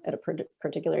on at a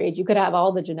particular age. You could have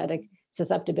all the genetic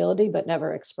susceptibility, but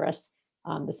never express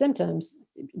the symptoms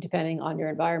depending on your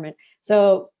environment.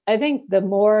 So I think the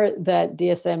more that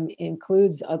DSM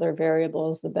includes other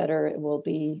variables, the better it will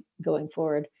be going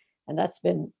forward. And that's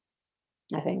been,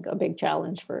 I think, a big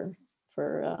challenge for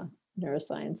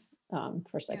neuroscience,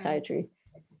 for psychiatry.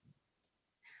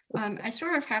 I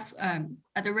sort of have,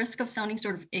 at the risk of sounding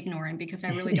sort of ignorant, because I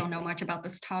really don't know much about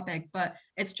this topic, but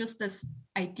it's just this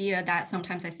idea that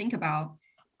sometimes I think about,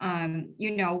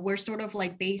 we're sort of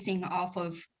like basing off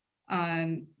of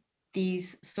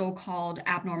these so-called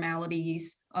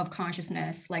abnormalities of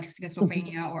consciousness, like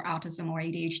schizophrenia or autism or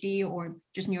ADHD or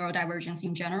just neurodivergence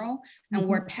in general. And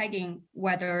we're pegging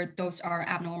whether those are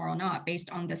abnormal or not based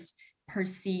on this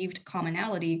perceived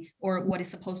commonality or what is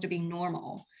supposed to be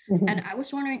normal. And I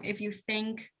was wondering if you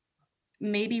think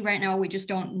maybe right now we just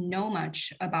don't know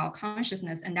much about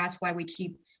consciousness, and that's why we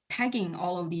keep pegging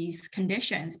all of these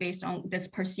conditions based on this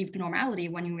perceived normality,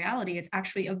 when in reality it's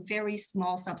actually a very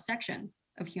small subsection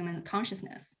of human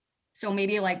consciousness. So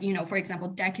maybe for example,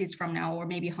 decades from now, or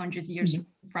maybe hundreds of years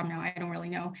from now, I don't really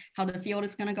know how the field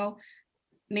is going to go,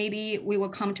 maybe we will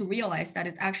come to realize that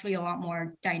it's actually a lot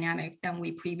more dynamic than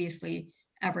we previously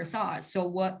ever thought. So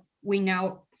what we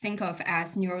now think of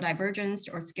as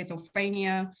neurodivergence or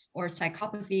schizophrenia or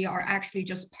psychopathy are actually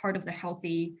just part of the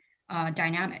healthy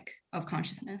dynamic of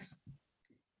consciousness.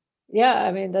 Yeah,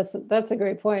 I mean, that's a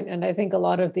great point. And I think a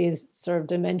lot of these sort of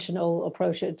dimensional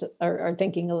approaches are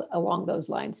thinking along those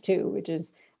lines too, which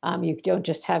is you don't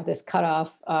just have this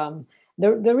cutoff.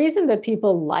 The reason that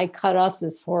people like cutoffs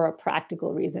is for a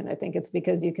practical reason. I think it's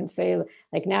because you can say,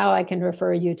 like, now I can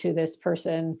refer you to this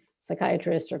person,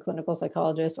 psychiatrist or clinical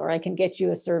psychologist, or I can get you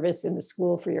a service in the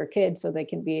school for your kids so they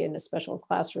can be in a special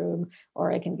classroom,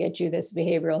 or I can get you this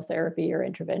behavioral therapy or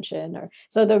intervention.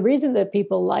 So the reason that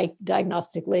people like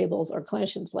diagnostic labels, or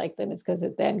clinicians like them, is because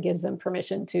it then gives them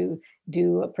permission to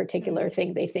do a particular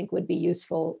thing they think would be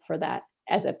useful for that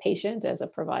as a patient, as a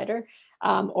provider,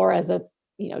 or as a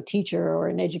teacher or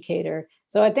an educator.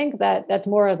 So I think that that's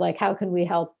more of like, how can we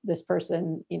help this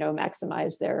person,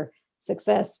 maximize their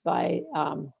success by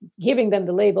giving them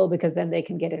the label, because then they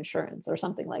can get insurance or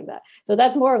something like that. So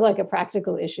that's more of like a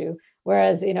practical issue.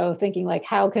 Whereas, thinking like,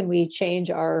 how can we change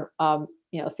our,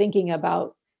 thinking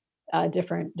about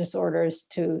different disorders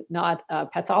to not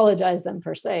pathologize them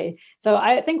per se. So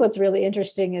I think what's really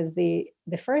interesting is the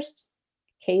first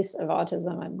case of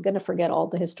autism. I'm going to forget all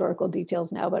the historical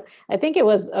details now, but I think it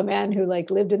was a man who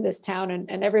lived in this town,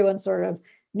 and everyone sort of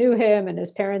knew him and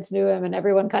his parents knew him and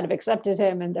everyone kind of accepted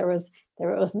him, and there was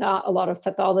not a lot of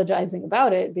pathologizing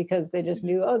about it because they just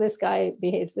knew, oh, this guy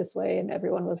behaves this way, and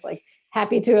everyone was like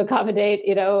happy to accommodate,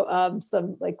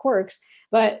 some like quirks.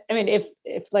 But I mean, if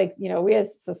like, we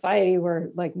as society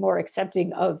were like more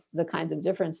accepting of the kinds of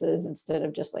differences instead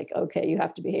of just like, okay, you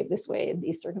have to behave this way in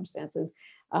these circumstances,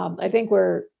 I think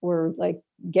we're like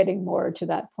getting more to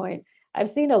that point. I've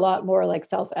seen a lot more like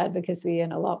self-advocacy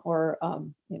and a lot more,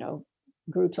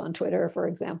 groups on Twitter, for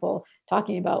example,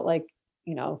 talking about like,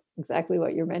 exactly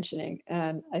what you're mentioning.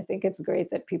 And I think it's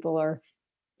great that people are,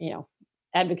 you know,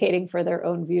 advocating for their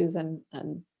own views and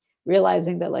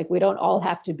realizing that like we don't all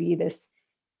have to be this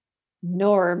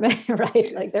norm,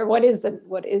 right? Like what is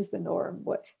the norm?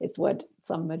 What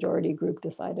some majority group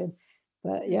decided.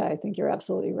 But yeah, I think you're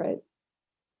absolutely right.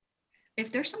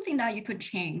 If there's something that you could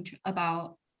change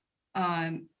about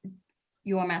um,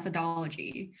 your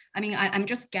methodology, I mean, I'm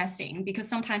just guessing because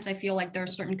sometimes I feel like there are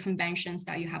certain conventions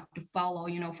that you have to follow.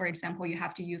 For example, you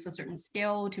have to use a certain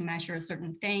scale to measure a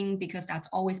certain thing because that's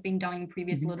always been done in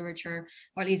previous Mhm. literature,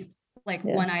 or at least like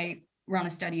Yeah. when I run a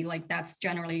study, like that's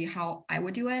generally how I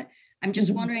would do it. I'm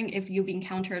just Mhm. wondering if you've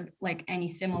encountered like any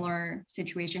similar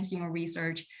situations in your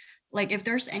research, like if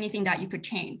there's anything that you could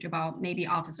change about maybe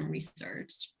autism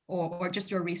research or just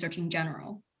your research in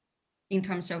general in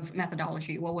terms of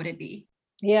methodology, what would it be?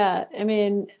 Yeah, I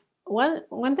mean,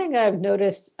 one thing I've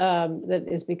noticed that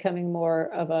is becoming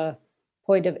more of a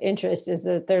point of interest is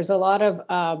that there's a lot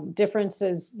of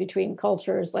differences between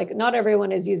cultures. Like, not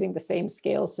everyone is using the same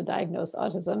scales to diagnose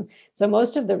autism. So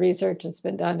most of the research has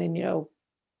been done in, the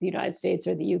United States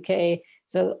or the UK.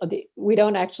 So we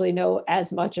don't actually know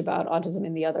as much about autism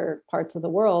in the other parts of the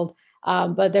world.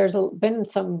 But there's been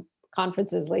some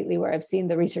conferences lately where I've seen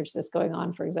the research that's going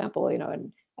on, for example,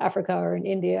 in Africa or in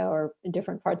India or in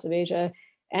different parts of Asia.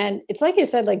 And it's like you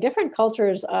said, like different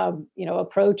cultures,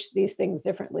 approach these things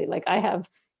differently. Like I have,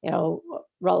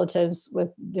 relatives with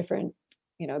different,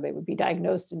 they would be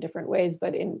diagnosed in different ways.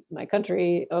 But in my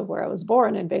country of where I was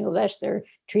born in Bangladesh, they're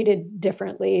treated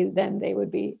differently than they would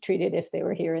be treated if they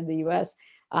were here in the US.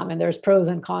 And there's pros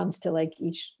and cons to like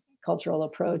each cultural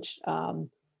approach.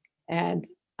 And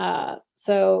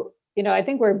I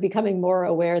think we're becoming more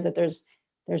aware that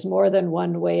there's more than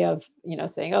one way of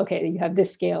saying, okay, you have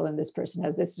this scale and this person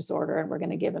has this disorder and we're going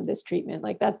to give them this treatment.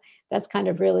 Like that's kind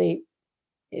of really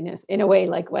in a way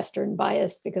like Western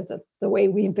biased because of the way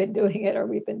we've been doing it or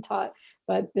we've been taught.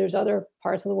 But there's other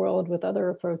parts of the world with other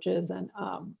approaches, and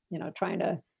trying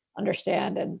to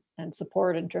understand and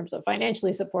support in terms of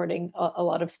financially supporting a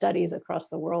lot of studies across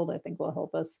the world, I think will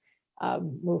help us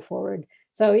move forward.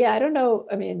 So yeah, I don't know.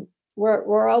 I mean,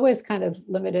 we're always kind of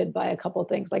limited by a couple of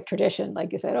things like tradition,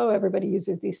 like you said, oh, everybody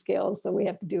uses these scales, so we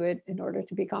have to do it in order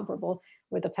to be comparable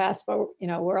with the past. But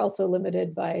we're also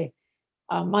limited by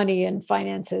money and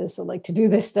finances. So like to do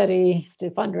this study, to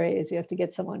fundraise, you have to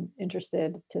get someone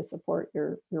interested to support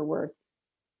your work.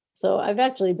 So I've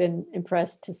actually been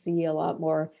impressed to see a lot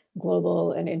more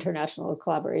global and international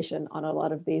collaboration on a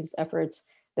lot of these efforts.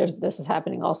 This is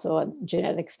happening also on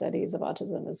genetic studies of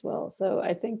autism as well. So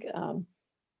I think,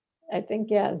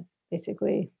 yeah,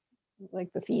 basically,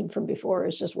 like the theme from before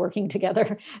is just working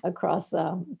together across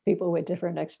people with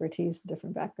different expertise,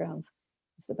 different backgrounds.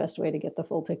 It's the best way to get the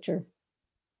full picture.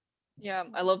 Yeah,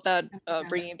 I love that, Yeah.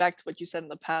 bringing it back to what you said in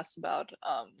the past about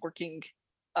working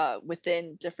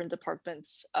within different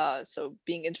departments. So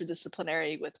being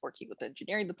interdisciplinary with working with the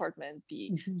engineering department,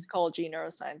 the Mhm. psychology,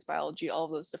 neuroscience, biology, all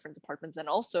of those different departments, and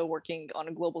also working on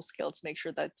a global scale to make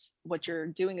sure that what you're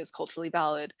doing is culturally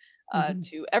valid Mhm.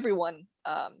 to everyone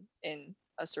in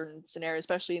a certain scenario,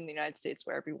 especially in the United States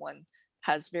where everyone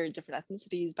has very different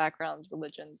ethnicities, backgrounds,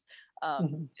 religions.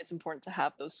 Mhm. It's important to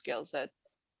have those scales that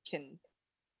can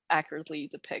accurately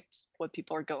depict what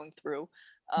people are going through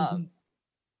um, Mhm.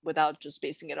 without just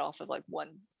basing it off of like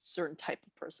one certain type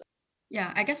of person.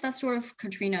 Yeah, I guess that's sort of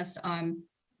Katrina's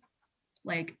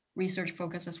like research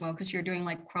focus as well, because you're doing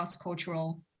like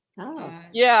cross-cultural Oh, uh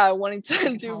Yeah, wanting to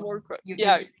do psychology. more, You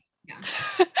yeah, yeah.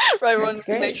 right. that's Wanting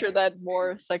to make great. sure that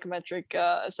more psychometric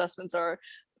assessments are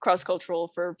cross-cultural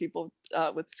for people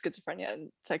with schizophrenia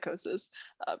and psychosis.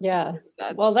 Because Yeah.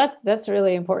 Well, that's that's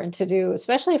really important to do,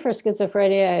 especially for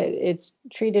schizophrenia. It's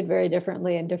treated very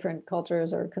differently in different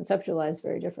cultures or conceptualized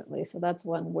very differently. So that's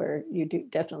one where you do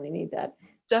definitely need that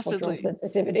cultural definitely,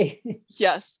 sensitivity.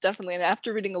 yes, definitely. And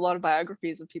after reading a lot of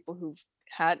biographies of people who've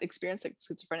had experience like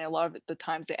schizophrenia, a lot of the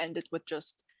times they ended with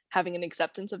just having an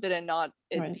acceptance of it and not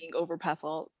it Right. being over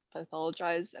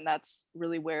pathologized. And that's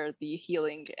really where the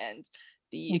healing and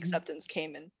the Mhm. acceptance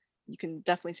came. And you can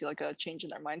definitely see like a change in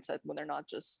their mindset when they're not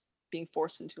just being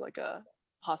forced into like a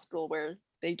hospital where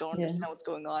they don't Yeah. understand what's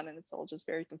going on, and it's all just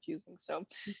very confusing. So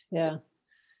Yeah.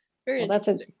 very Well, that's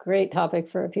a interesting. great topic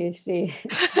for a PhD.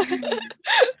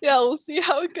 Yeah, we'll see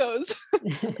how it goes.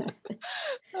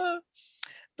 Uh,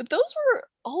 but those were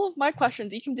all of my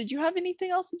questions. Ekim, did you have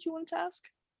anything else that you wanted to ask?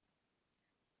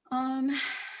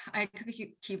 I could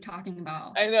keep talking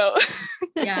about, I know.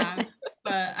 yeah,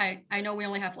 but I know we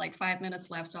only have like 5 minutes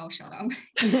left, so I'll shut up.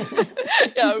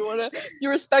 Yeah, we want to be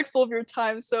respectful of your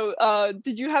time. So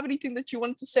did you have anything that you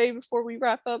wanted to say before we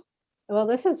wrap up? Well,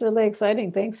 this is really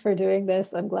exciting. Thanks for doing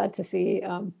this. I'm glad to see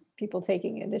people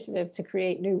taking initiative to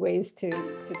create new ways to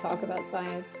talk about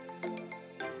science.